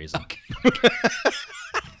 of the reason. Okay.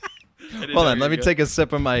 Hold on, let me take a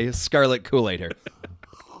sip of my Scarlet Kool-Aid here.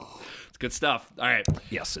 It's good stuff. All right.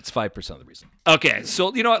 Yes, it's 5% of the reason. Okay,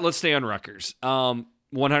 so you know what? Let's stay on Rutgers.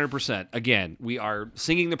 100%. Again, we are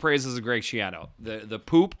singing the praises of Greg Schiano. The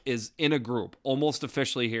poop is in a group, almost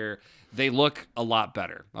officially here. They look a lot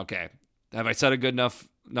better. Okay. Have I said enough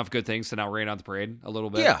good things to now rain on the parade a little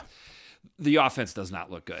bit? Yeah. The offense does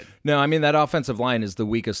not look good. No, I mean, that offensive line is the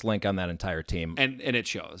weakest link on that entire team. And it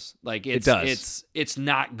shows. Like it does. It's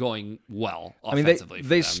not going well offensively. I mean,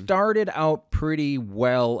 they started out pretty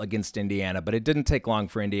well against Indiana, but it didn't take long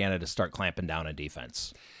for Indiana to start clamping down on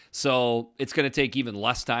defense. So it's going to take even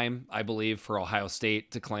less time, I believe, for Ohio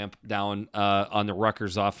State to clamp down on the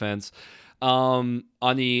Rutgers offense. On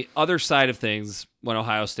the other side of things, when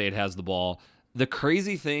Ohio State has the ball, the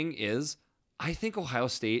crazy thing is I think Ohio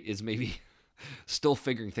State is maybe still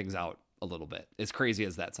figuring things out a little bit, as crazy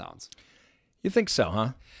as that sounds. You think so, huh?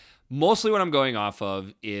 Mostly what I'm going off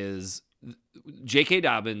of is J.K.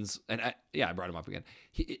 Dobbins, and I brought him up again.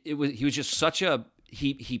 He was just such a...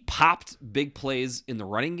 He popped big plays in the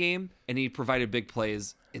running game, and he provided big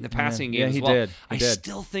plays in the passing game as well. Did. I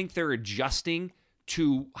still think they're adjusting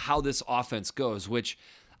to how this offense goes, which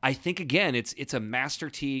I think, again, it's a Master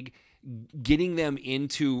Teague getting them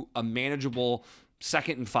into a manageable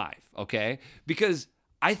 2nd and 5, okay? Because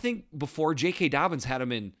I think before J.K. Dobbins had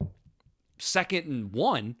him in 2nd and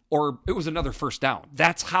 1, or it was another first down.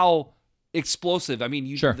 That's how explosive. I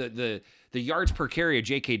mean, sure. The yards per carry of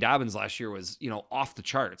J.K. Dobbins last year was, off the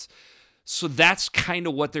charts. So that's kind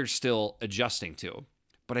of what they're still adjusting to.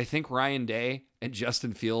 But I think Ryan Day and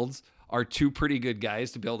Justin Fields are two pretty good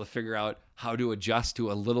guys to be able to figure out how to adjust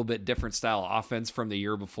to a little bit different style offense from the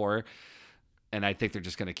year before. And I think they're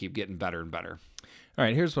just going to keep getting better and better. All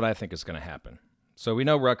right, here's what I think is going to happen. So we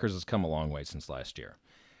know Rutgers has come a long way since last year.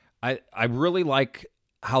 I really like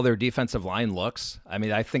how their defensive line looks. I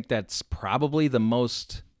mean, I think that's probably the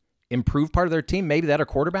most improved part of their team. Maybe that or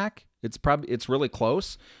quarterback. It's really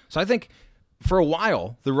close. So I think for a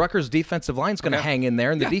while, the Rutgers defensive line is going to hang in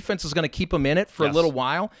there, and the defense is going to keep them in it for a little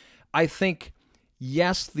while. I think,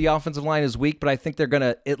 yes, the offensive line is weak, but I think they're going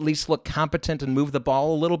to at least look competent and move the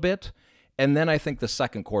ball a little bit. And then I think the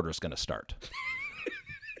second quarter is going to start.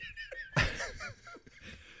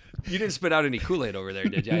 You didn't spit out any Kool-Aid over there,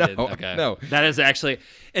 did you? No, I didn't. Okay. No. That is actually,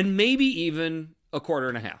 and maybe even a quarter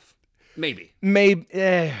and a half. Maybe.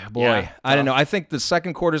 Boy. I don't know. I think the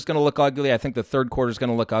second quarter is going to look ugly. I think the third quarter is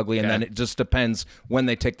going to look ugly. And then it just depends when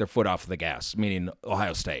they take their foot off the gas, meaning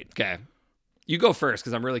Ohio State. Okay. You go first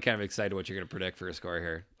because I'm really kind of excited what you're going to predict for a score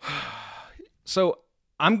here. So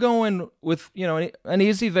I'm going with, an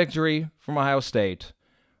easy victory from Ohio State.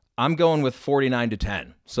 I'm going with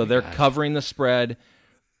 49-10. So they're covering the spread.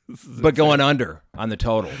 but going under on the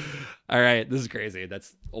total. All right, this is crazy.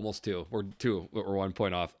 That's almost 2. We're 1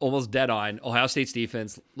 point off. Almost dead on. Ohio State's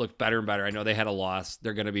defense looked better and better. I know they had a loss.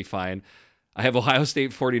 They're going to be fine. I have Ohio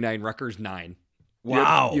State 49, Rutgers 9.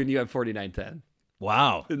 Wow. You have 49-10.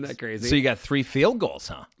 Wow. Isn't that crazy? So you got 3 field goals,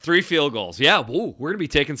 huh? 3 field goals. Yeah. Whoa, we're going to be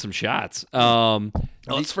taking some shots.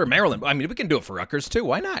 It's for Maryland. I mean, we can do it for Rutgers, too.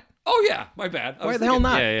 Why not? Oh, yeah. My bad. Why the hell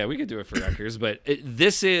not? Yeah, we could do it for Rutgers. But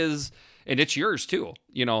this is, and it's yours, too.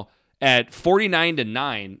 At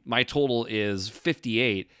 49-9, my total is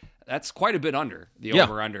 58. That's quite a bit under the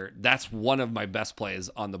over-under. That's one of my best plays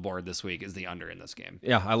on the board this week is the under in this game.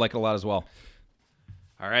 Yeah, I like it a lot as well.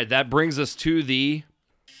 All right, that brings us to the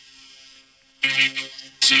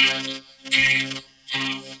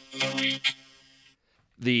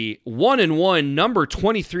the 1-1 number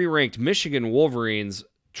 23 ranked Michigan Wolverines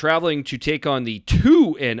traveling to take on the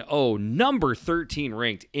 2-0 number 13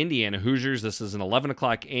 ranked Indiana Hoosiers. This is an 11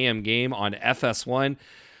 o'clock a.m. game on FS1.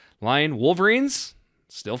 Line Wolverines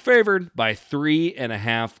still favored by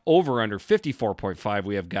 3.5, over under 54.5.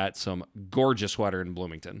 We have got some gorgeous weather in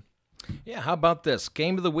Bloomington. Yeah, how about this?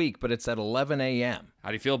 Game of the week, but it's at 11 a.m. How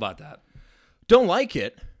do you feel about that? Don't like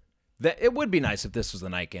it. It would be nice if this was the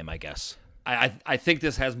night game, I guess. I think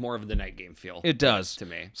this has more of the night game feel. It does. To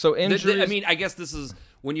me. So injuries... I guess this is,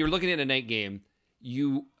 when you're looking at a night game,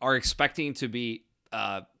 you are expecting to be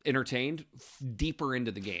entertained deeper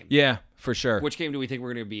into the game. Yeah, for sure. Which game do we think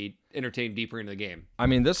we're going to be entertained deeper into the game? I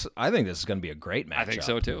mean, I think this is going to be a great matchup. I think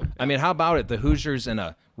so, too. I mean, how about it? The Hoosiers in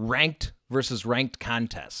a ranked versus ranked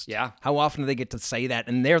contest. Yeah. How often do they get to say that?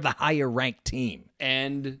 And they're the higher ranked team.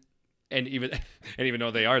 And even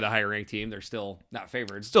though they are the higher ranked team, they're still not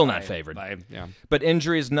favored. Not favored. Yeah. But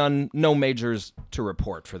injuries, no majors to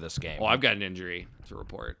report for this game. Well, I've got an injury to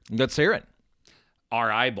report. Let's hear it. Our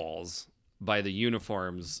eyeballs by the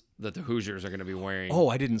uniforms that the Hoosiers are going to be wearing. Oh,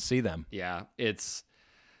 I didn't see them. Yeah,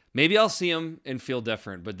 maybe I'll see them and feel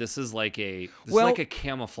different, but this is like a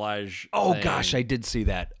camouflage. Oh thing. gosh, I did see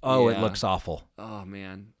that. Oh, Yeah. It looks awful. Oh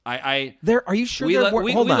man, are you sure we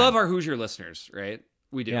we hold on. love our Hoosier listeners, right?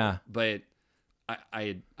 We do. Yeah. But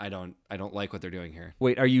I don't like what they're doing here.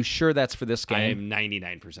 Wait, are you sure that's for this I game? am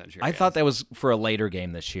 99% sure. I thought that was for a later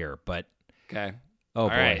game this year, but okay. Oh All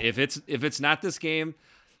boy. right. If it's not this game,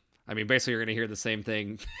 I mean, basically you're going to hear the same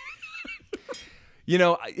thing.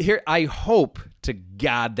 Here I hope to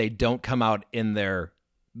God they don't come out in their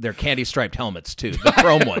candy striped helmets too, the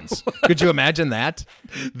chrome ones. Could you imagine that?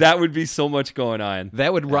 That would be so much going on.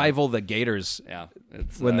 That would rival the Gators. Yeah,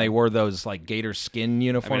 when they wore those like gator skin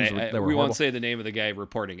uniforms. I mean, that were we horrible. won't say the name of the guy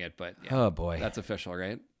reporting it, but yeah, Oh boy, that's official,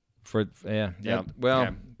 right? Yeah. Well,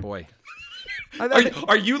 Okay. boy.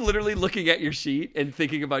 Are you literally looking at your sheet and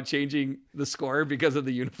thinking about changing the score because of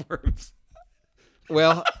the uniforms?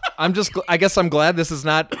 Well, I guess I'm glad this is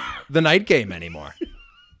not the night game anymore.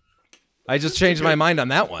 I just changed my mind on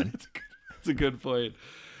that one. That's a good point.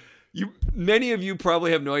 Many of you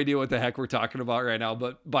probably have no idea what the heck we're talking about right now,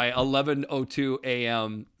 but by 11:02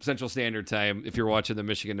 a.m. Central Standard Time, if you're watching the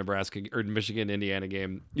Michigan-Nebraska or Michigan-Indiana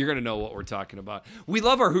game, you're going to know what we're talking about. We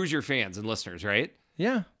love our Hoosier fans and listeners, right?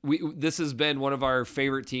 Yeah. This has been one of our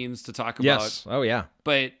favorite teams to talk about. Yes. Oh yeah.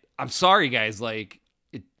 But I'm sorry, guys. Like,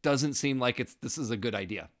 it doesn't seem like this is a good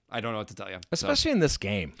idea. I don't know what to tell you. Especially in this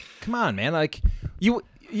game. Come on, man. Like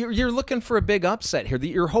you're looking for a big upset here.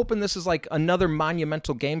 You're hoping this is like another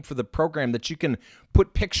monumental game for the program that you can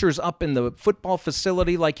put pictures up in the football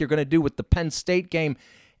facility like you're going to do with the Penn State game.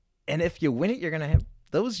 And if you win it, you're going to have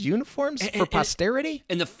those uniforms for posterity.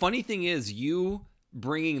 And the funny thing is, you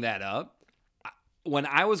bringing that up, when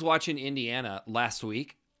I was watching Indiana last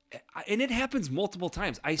week, and it happens multiple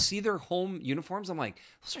times, I see their home uniforms. I'm like,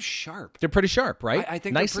 those are sharp. They're pretty sharp, right? I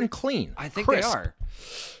think nice and clean. I think crisp. they are.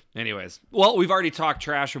 Anyways, well, we've already talked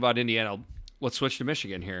trash about Indiana. Let's switch to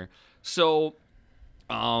Michigan here. So,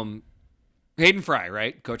 Hayden Fry,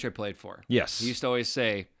 right? Coach I played for. Yes. He used to always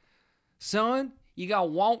say, son, you got to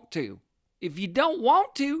want to. If you don't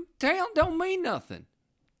want to, talent don't mean nothing.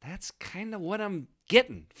 That's kind of what I'm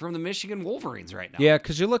getting from the Michigan Wolverines right now. Yeah,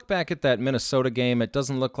 because you look back at that Minnesota game, it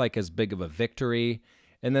doesn't look like as big of a victory.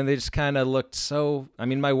 And then they just kind of looked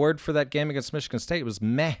my word for that game against Michigan State was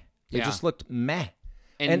meh. They just looked meh.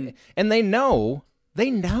 And they know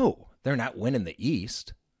they're not winning the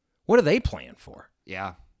East. What are they playing for?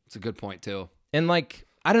 Yeah, it's a good point too. And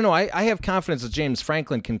I don't know, I have confidence that James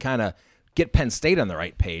Franklin can kind of get Penn State on the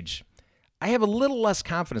right page. I have a little less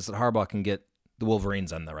confidence that Harbaugh can get the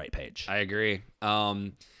Wolverines on the right page. I agree.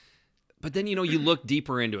 But then, you look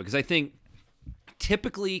deeper into it because I think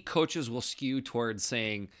typically coaches will skew towards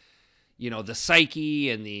saying, the psyche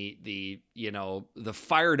and the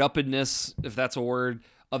fired uppedness, if that's a word,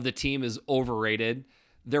 of the team is overrated.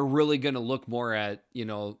 They're really going to look more at,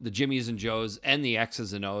 the Jimmies and Joes and the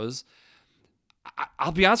X's and O's.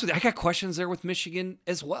 I'll be honest with you. I got questions there with Michigan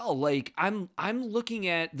as well. Like I'm looking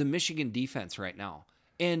at the Michigan defense right now,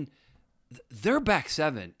 and their back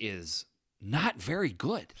seven is not very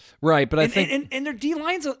good. Right, but I think and their D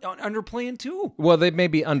line's underplaying too. Well, they may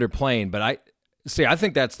be underplaying, but I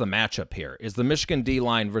think that's the matchup here is the Michigan D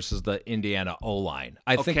line versus the Indiana O line.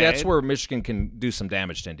 I think that's where Michigan can do some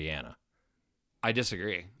damage to Indiana. I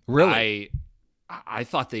disagree. Really? I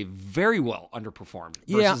thought they very well underperformed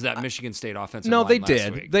versus that Michigan State offensive line. No, they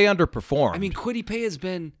did. Week. They underperformed. I mean, Kwity Paye has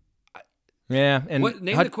been. Yeah, and the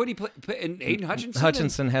Kwity Paye and Aiden Hutchinson.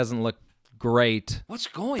 Hutchinson hasn't looked great. What's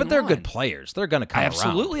going on? But they're good players. They're going to come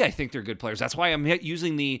Absolutely, around. I think they're good players. That's why I'm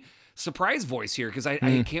using the surprise voice here because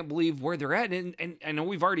I can't believe where they're at. And I know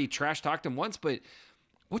we've already trash talked them once, but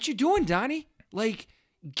what you doing, Donnie? Like.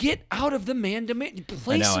 Get out of the man-to-man.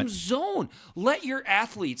 Play some zone. Let your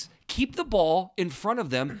athletes keep the ball in front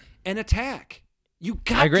of them and attack. You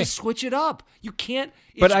got to switch it up. You can't.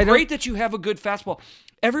 It's great that you have a good fastball.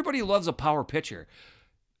 Everybody loves a power pitcher.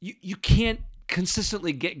 You can't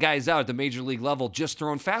consistently get guys out at the major league level just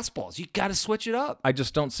throwing fastballs. You got to switch it up. I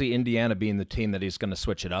just don't see Indiana being the team that he's going to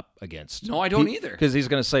switch it up against. No, I don't either. Because he's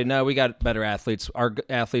going to say, no, we got better athletes. Our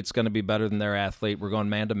athlete's going to be better than their athlete. We're going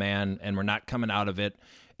man-to-man, and we're not coming out of it.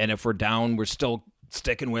 And if we're down, we're still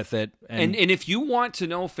sticking with it. And if you want to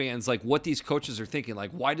know, fans, like what these coaches are thinking,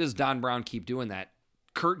 like why does Don Brown keep doing that?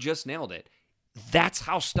 Kurt just nailed it. That's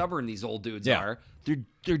how stubborn these old dudes are.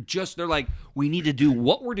 They're like, we need to do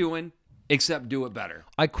what we're doing, except do it better.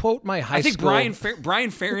 I quote my high school. I think Brian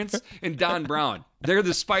Ferentz and Don Brown, they're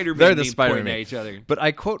the Spider-Man pointing at each other. But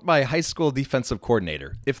I quote my high school defensive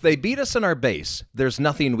coordinator. If they beat us in our base, there's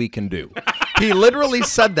nothing we can do. He literally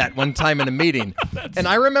said that one time in a meeting. And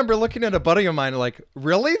I remember looking at a buddy of mine like,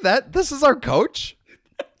 really? This is our coach?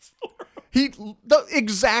 The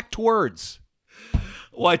exact words.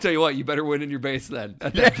 Well, I tell you what, you better win in your base then.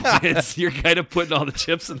 At that point, you're kind of putting all the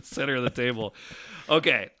chips in the center of the table.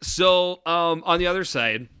 Okay, so on the other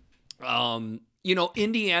side,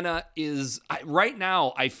 Indiana is right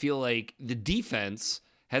now. I feel like the defense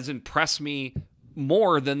has impressed me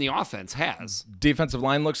more than the offense has. Defensive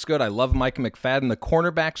line looks good. I love Micah McFadden. The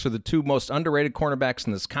cornerbacks are the two most underrated cornerbacks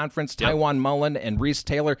in this conference, Tywan Mullen and Reese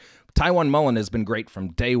Taylor. Tywan Mullen has been great from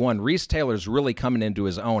day one. Reese Taylor's really coming into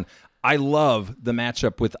his own. I love the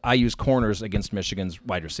matchup with IU's corners against Michigan's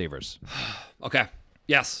wide receivers. Okay.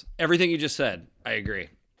 Yes. Everything you just said, I agree.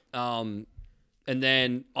 And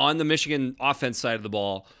then on the Michigan offense side of the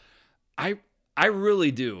ball, I really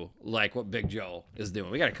do like what Big Joe is doing.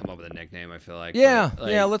 We got to come up with a nickname, I feel like. Yeah,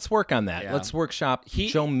 let's work on that. Yeah. Let's workshop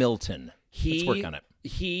Joe Milton. Let's work on it.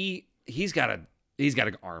 He's got an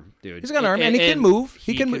arm, dude. He's got an arm, and he can move.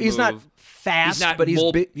 He can move. He's not fast, but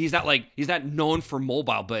he's not known for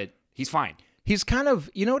mobile, but he's fine. He's kind of,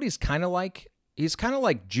 you know what he's kind of like? He's kind of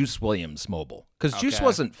like Juice Williams mobile, because Juice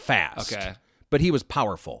wasn't fast. Okay. But he was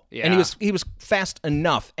powerful, and he was fast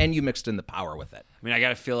enough, and you mixed in the power with it. I mean, I got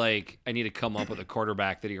to feel like I need to come up with a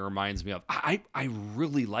quarterback that he reminds me of. I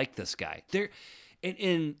really like this guy.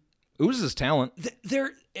 Oozes talent.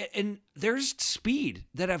 There's speed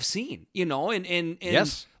that I've seen, and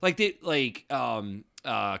yes,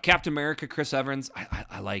 Captain America, Chris Evans.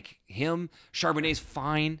 I like him. Charbonnet's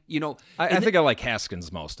fine, I think I like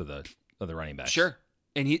Haskins most of the running backs. Sure.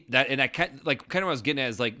 And I kind of what I was getting at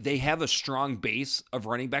is like they have a strong base of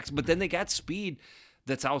running backs, but then they got speed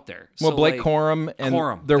that's out there. Well, Blake Corum, and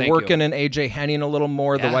they're working in AJ Henning a little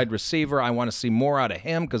more, the wide receiver. I want to see more out of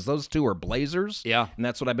him because those two are blazers. Yeah. And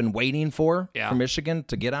that's what I've been waiting for Michigan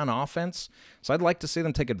to get on offense. So I'd like to see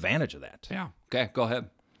them take advantage of that. Yeah. Okay, go ahead.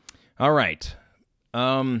 All right. So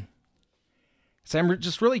I'm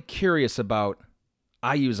just really curious about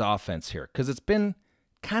IU's offense here because it's been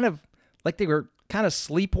kind of like they were kind of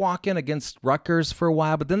sleepwalking against Rutgers for a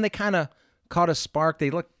while, but then they kind of caught a spark. They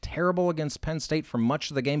looked terrible against Penn State for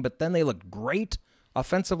much of the game, but then they looked great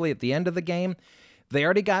offensively at the end of the game. They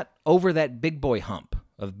already got over that big boy hump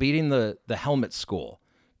of beating the helmet school.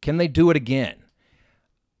 Can they do it again?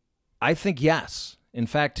 I think yes. In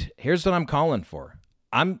fact, here's what I'm calling for.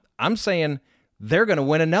 I'm saying they're going to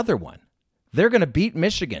win another one. They're going to beat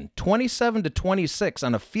Michigan 27-26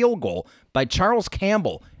 on a field goal by Charles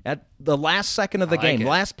Campbell at the last second of the game,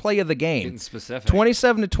 last play of the game. Getting specific.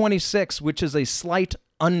 27-26, which is a slight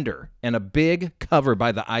under and a big cover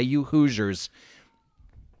by the IU Hoosiers.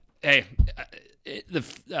 Hey, the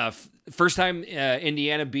first time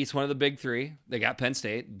Indiana beats one of the big three, they got Penn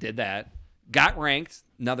State, did that, got ranked,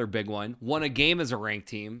 another big one, won a game as a ranked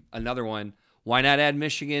team, another one, Why not add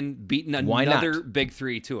Michigan beating another Big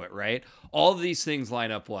Three to it, right? All of these things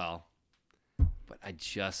line up well. But I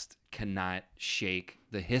just cannot shake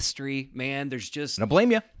the history, man. There's just... I don't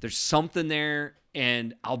blame you. There's something there,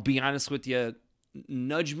 and I'll be honest with you,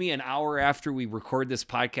 nudge me an hour after we record this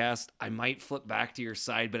podcast, I might flip back to your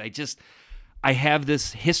side, but I have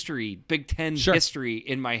this history, Big Ten history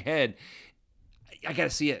in my head. I got to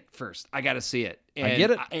see it first. I got to see it. And I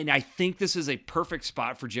get it. And I think this is a perfect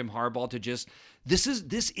spot for Jim Harbaugh to just,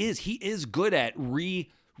 he is good at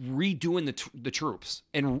redoing the troops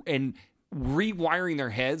and rewiring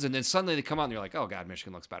their heads. And then suddenly they come out and they're like, oh God,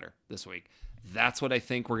 Michigan looks better this week. That's what I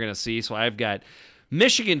think we're going to see. So I've got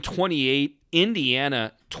Michigan 28,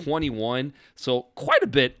 Indiana 21. So quite a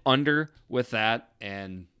bit under with that.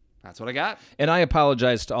 And that's what I got. And I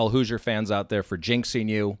apologize to all Hoosier fans out there for jinxing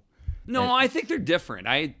you. No, I think they're different.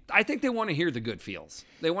 I think they want to hear the good feels.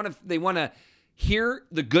 They want to hear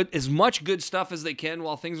the good, as much good stuff as they can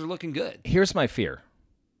while things are looking good. Here's my fear.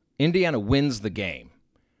 Indiana wins the game.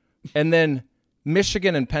 And then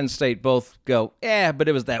Michigan and Penn State both go, but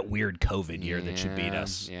it was that weird COVID year that you beat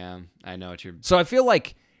us. Yeah, I know what you're... So I feel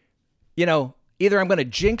like, either I'm going to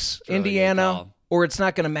jinx Indiana or it's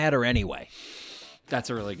not going to matter anyway. That's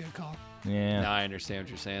a really good call. Yeah. No, I understand what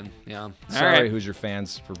you're saying. Yeah. Sorry, Hoosier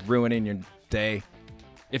fans, for ruining your day.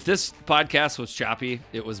 If this podcast was choppy,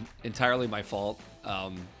 it was entirely my fault.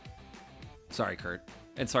 Sorry, Kurt.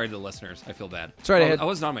 And sorry to the listeners. I feel bad. Sorry, I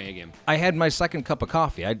wasn't on my A game. I had my second cup of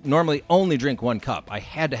coffee. I normally only drink one cup. I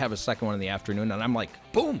had to have a second one in the afternoon, and I'm like,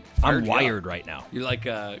 boom, I'm wired right now. You're like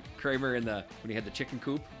Kramer when he had the chicken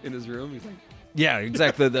coop in his room. He's like, yeah,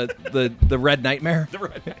 exactly. the red nightmare. The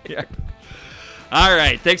red nightmare. Yeah. All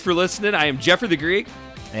right. Thanks for listening. I am Jeffrey the Greek.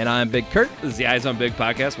 And I'm Big Kurt. This is the Eyes on Big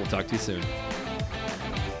podcast. We'll talk to you soon.